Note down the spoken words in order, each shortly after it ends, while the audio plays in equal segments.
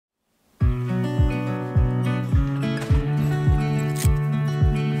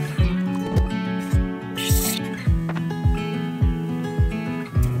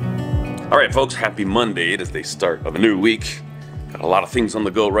Alright folks, happy Monday. It is the start of a new week. Got a lot of things on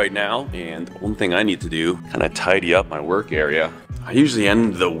the go right now, and one thing I need to do, kind of tidy up my work area. I usually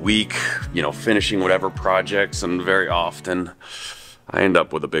end the week, finishing whatever projects, and very often I end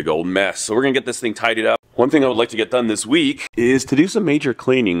up with a big old mess. So we're gonna get this thing tidied up. One thing I would like to get done this week is to do some major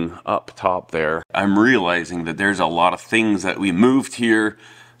cleaning up top there. I'm realizing that there's a lot of things that we moved here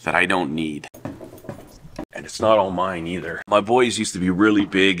that I don't need. And it's not all mine either. My boys used to be really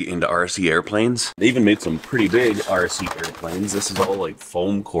big into RC airplanes. They even made some pretty big RC airplanes. This is all like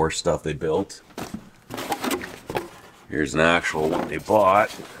foam core stuff they built. Here's an actual one they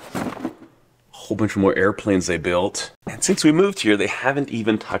bought. A whole bunch more airplanes they built. And since we moved here, they haven't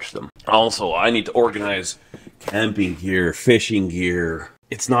even touched them. Also, I need to organize camping gear, fishing gear.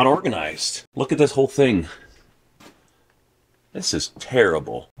 It's not organized. Look at this whole thing. This is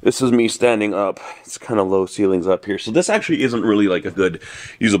terrible. This is me standing up. It's kind of low ceilings up here. So this actually isn't really like a good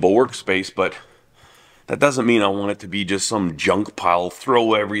usable workspace, but that doesn't mean I want it to be just some junk pile,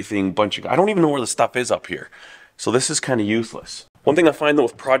 throw everything, I don't even know where the stuff is up here. So this is kind of useless. One thing I find though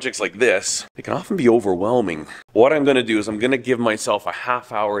with projects like this, they can often be overwhelming. What I'm gonna do is I'm gonna give myself a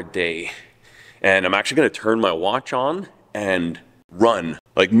half-hour a day, and I'm actually gonna turn my watch on and run,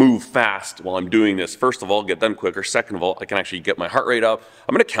 like move fast while I'm doing this. First of all, get done quicker. Second of all, I can actually get my heart rate up.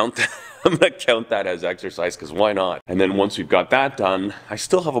 I'm gonna count that. I'm gonna count that as exercise, because why not? And then once we've got that done, I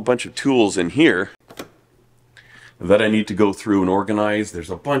still have a bunch of tools in here that I need to go through and organize. There's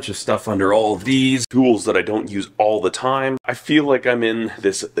a bunch of stuff under all of these tools that I don't use all the time. I feel like I'm in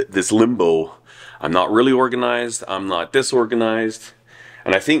this limbo. I'm not really organized. I'm not disorganized.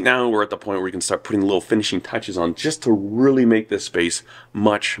 And I think now we're at the point where we can start putting little finishing touches on just to really make this space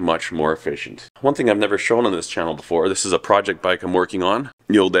much, much more efficient. One thing I've never shown on this channel before, this is a project bike I'm working on,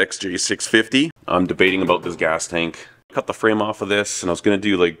 the old XJ650. I'm debating about this gas tank. Cut the frame off of this, and I was gonna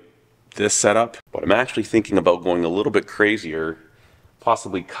do like this setup, but I'm actually thinking about going a little bit crazier,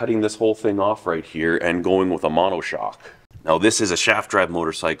 possibly cutting this whole thing off right here and going with a monoshock. Now this is a shaft drive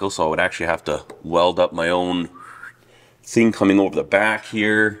motorcycle, so I would actually have to weld up my own thing coming over the back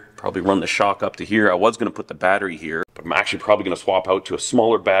here, probably run the shock up to here. I was going to put the battery here, but I'm actually probably going to swap out to a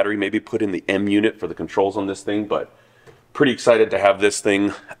smaller battery, maybe put in the M unit for the controls on this thing, but pretty excited to have this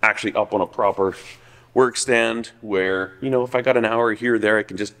thing actually up on a proper work stand where, if I got an hour here or there, I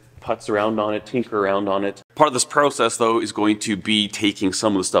can just putz around on it, tinker around on it. Part of this process though is going to be taking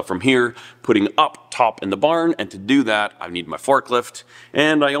some of the stuff from here, putting up top in the barn, and to do that I need my forklift,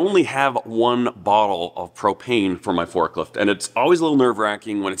 and I only have one bottle of propane for my forklift, and it's always a little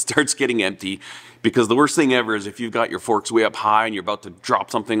nerve-wracking when it starts getting empty, because the worst thing ever is if you've got your forks way up high and you're about to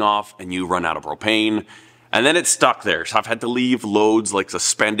drop something off and you run out of propane, and then it's stuck there. So I've had to leave loads like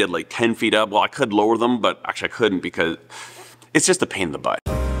suspended like 10 feet up. Well, I could lower them, but actually I couldn't because it's just a pain in the butt.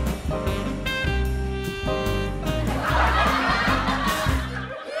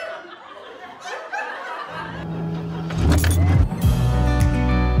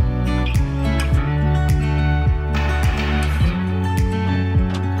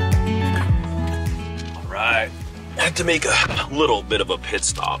 To make a little bit of a pit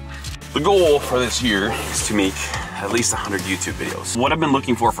stop. The goal for this year is to make at least 100 YouTube videos. What I've been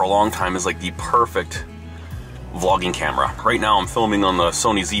looking for a long time is like the perfect vlogging camera. Right now I'm filming on the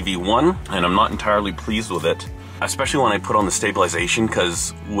Sony ZV-1 and I'm not entirely pleased with it, especially when I put on the stabilization,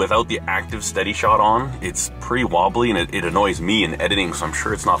 because without the active steady shot on, it's pretty wobbly and it annoys me in editing, so I'm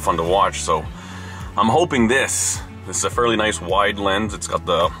sure it's not fun to watch. So I'm hoping this is a fairly nice wide lens. It's got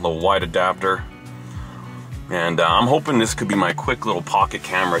the wide adapter. And I'm hoping this could be my quick little pocket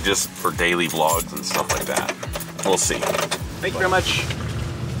camera just for daily vlogs and stuff like that. We'll see. Thank you very much.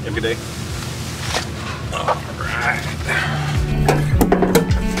 Have a good day. All right.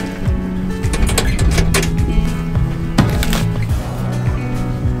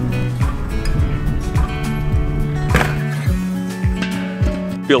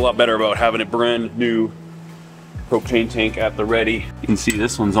 Feel a lot better about having a brand new propane tank at the ready. You can see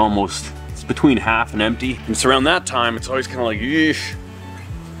this one's almost, it's between half and empty. And so around that time, it's always kind of like, yeesh.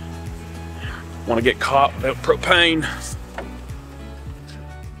 Want to get caught without propane.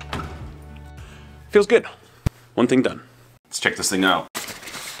 Feels good. One thing done. Let's check this thing out.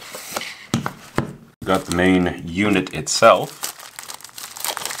 Got the main unit itself.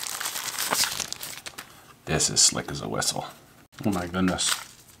 This is slick as a whistle. Oh my goodness.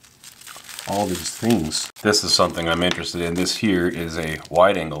 All these things. This is something I'm interested in. This here is a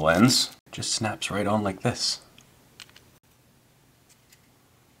wide angle lens. Just snaps right on like this.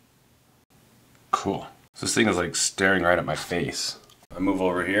 Cool. So this thing is like staring right at my face. If I move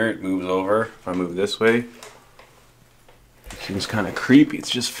over here, it moves over. If I move this way, Seems kind of creepy. It's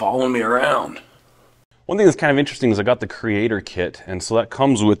just following me around. One thing that's kind of interesting is I got the Creator Kit, and so that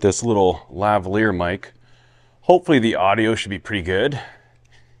comes with this little lavalier mic. Hopefully the audio should be pretty good.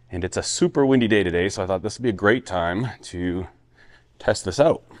 And it's a super windy day today, so I thought this would be a great time to test this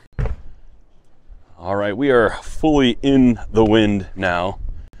out. All right, we are fully in the wind now,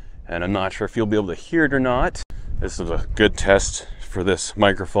 and I'm not sure if you'll be able to hear it or not. This is a good test for this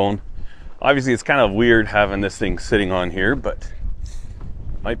microphone. Obviously, it's kind of weird having this thing sitting on here, but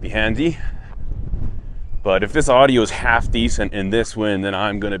might be handy. But if this audio is half decent in this wind, then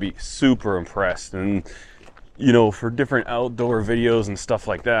I'm going to be super impressed. And you know, for different outdoor videos and stuff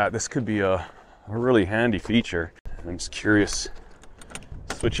like that, this could be a really handy feature. I'm just curious.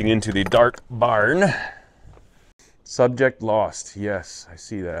 Switching into the dark barn. Subject lost. Yes, I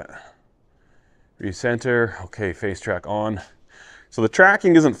see that. Recenter. Okay, face track on. So the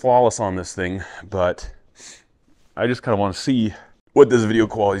tracking isn't flawless on this thing, but I just kind of want to see what this video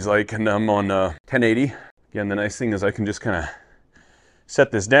quality is like. And I'm on 1080. Again, the nice thing is I can just kind of set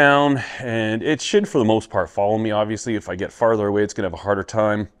this down, and it should for the most part follow me. Obviously, if I get farther away, it's gonna have a harder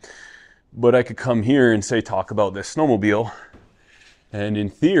time. But I could come here and say, talk about this snowmobile, and in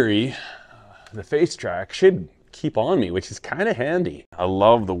theory, the face track should keep on me, which is kind of handy. I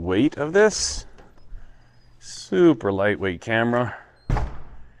love the weight of this. Super lightweight camera.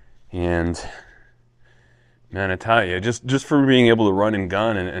 And man, I tell you, just for being able to run and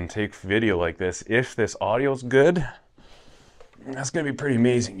gun and take video like this, if this audio's good, that's gonna be pretty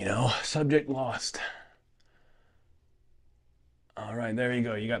amazing, you know. Subject lost. All right, there you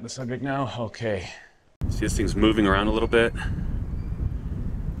go. You got the subject now? Okay. See, this thing's moving around a little bit.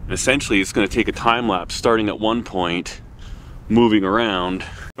 And essentially, it's gonna take a time lapse starting at one point, moving around.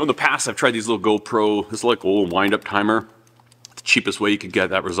 In the past, I've tried these little GoPro, this is like a little wind-up timer. It's the cheapest way you could get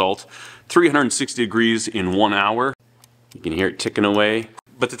that result. 360 degrees in 1 hour. You can hear it ticking away.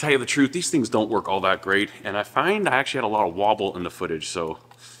 But to tell you the truth, these things don't work all that great, and I find I actually had a lot of wobble in the footage, so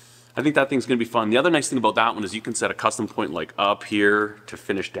I think that thing's gonna be fun. The other nice thing about that one is you can set a custom point like up here to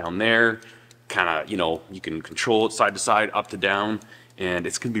finish down there. Kinda, you know, you can control it side to side, up to down, and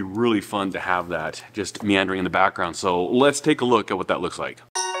it's gonna be really fun to have that just meandering in the background. So let's take a look at what that looks like.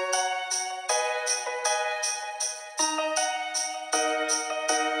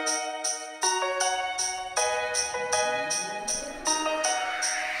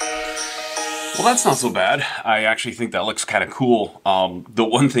 Well, that's not so bad. I actually think that looks kind of cool. The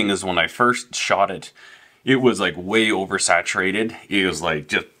one thing is when I first shot it, it was like way oversaturated. It was like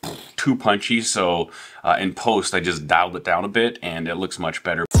just too punchy. So in post, I just dialed it down a bit and it looks much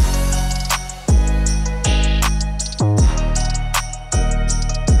better.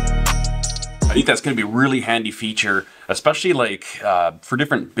 I think that's going to be a really handy feature, especially like for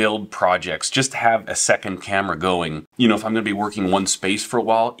different build projects, just to have a second camera going. You know, if I'm going to be working one space for a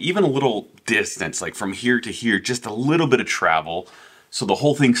while, even a little distance, like from here to here, just a little bit of travel, so the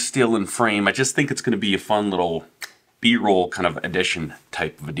whole thing's still in frame. I just think it's going to be a fun little B-roll kind of addition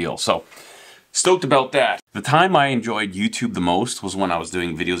type of a deal. So stoked about that. The time I enjoyed YouTube the most was when I was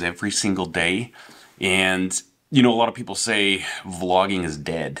doing videos every single day. And you know, a lot of people say vlogging is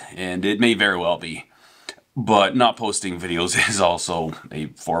dead, and it may very well be. But not posting videos is also a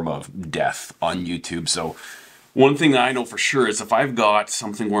form of death on YouTube. So one thing that I know for sure is if I've got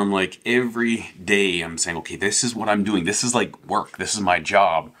something where I'm like every day I'm saying, okay, this is what I'm doing. This is like work. This is my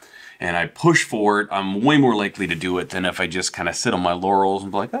job. And I push for it, I'm way more likely to do it than if I just kind of sit on my laurels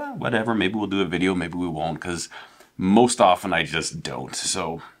and be like, ah, whatever, maybe we'll do a video, maybe we won't, because most often I just don't.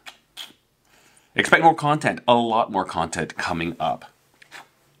 So expect more content, a lot more content coming up.